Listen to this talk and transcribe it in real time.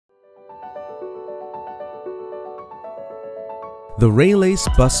The RAYLASE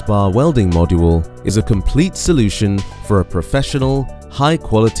Busbar Welding Module is a complete solution for a professional,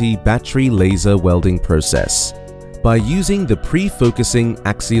 high-quality battery laser welding process. By using the pre-focusing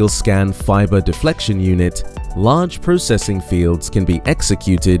AXIALSCAN fiber deflection unit, large processing fields can be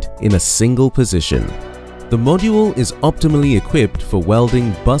executed in a single position. The module is optimally equipped for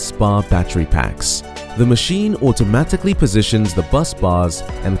welding bus bar battery packs. The machine automatically positions the bus bars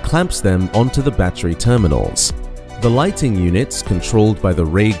and clamps them onto the battery terminals. The lighting units, controlled by the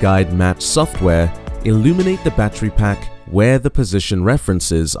RAYGUIDE MATCH software, illuminate the battery pack where the position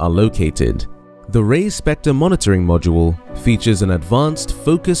references are located. The RAYSPECTOR monitoring module features an advanced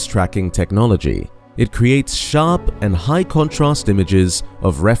focus tracking technology. It creates sharp and high-contrast images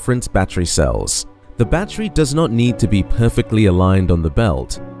of reference battery cells. The battery does not need to be perfectly aligned on the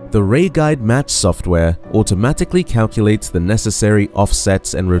belt. The RAYGUIDE MATCH software automatically calculates the necessary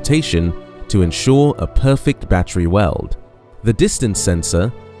offsets and rotation to ensure a perfect battery weld. The distance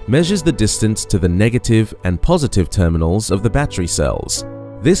sensor measures the distance to the negative and positive terminals of the battery cells.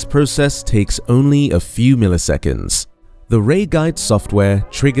 This process takes only a few milliseconds. The RAYGUIDE software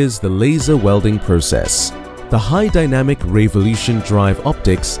triggers the laser welding process. The high dynamic revolution drive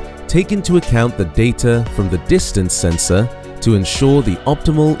optics take into account the data from the distance sensor to ensure the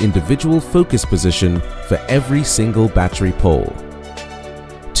optimal individual focus position for every single battery pole.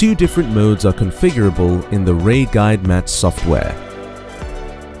 Two different modes are configurable in the RAYGUIDE MATCH software.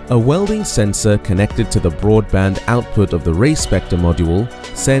 A welding sensor connected to the broadband output of the RAYSPECTOR module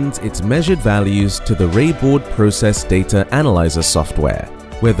sends its measured values to the RAYBOARD Process Data Analyzer software,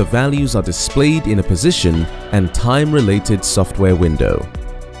 where the values are displayed in a position and time-related software window.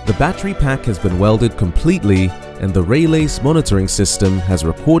 The battery pack has been welded completely, and the RAYLASE monitoring system has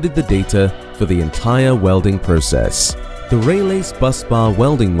recorded the data for the entire welding process. The RAYLASE Busbar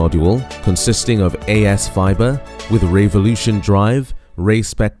Welding Module, consisting of AS fiber with Revolution drive,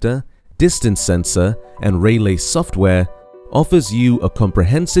 RAYSPECTOR, distance sensor, and RAYLASE software, offers you a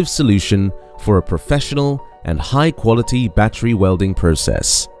comprehensive solution for a professional and high-quality battery welding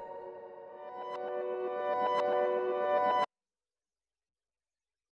process.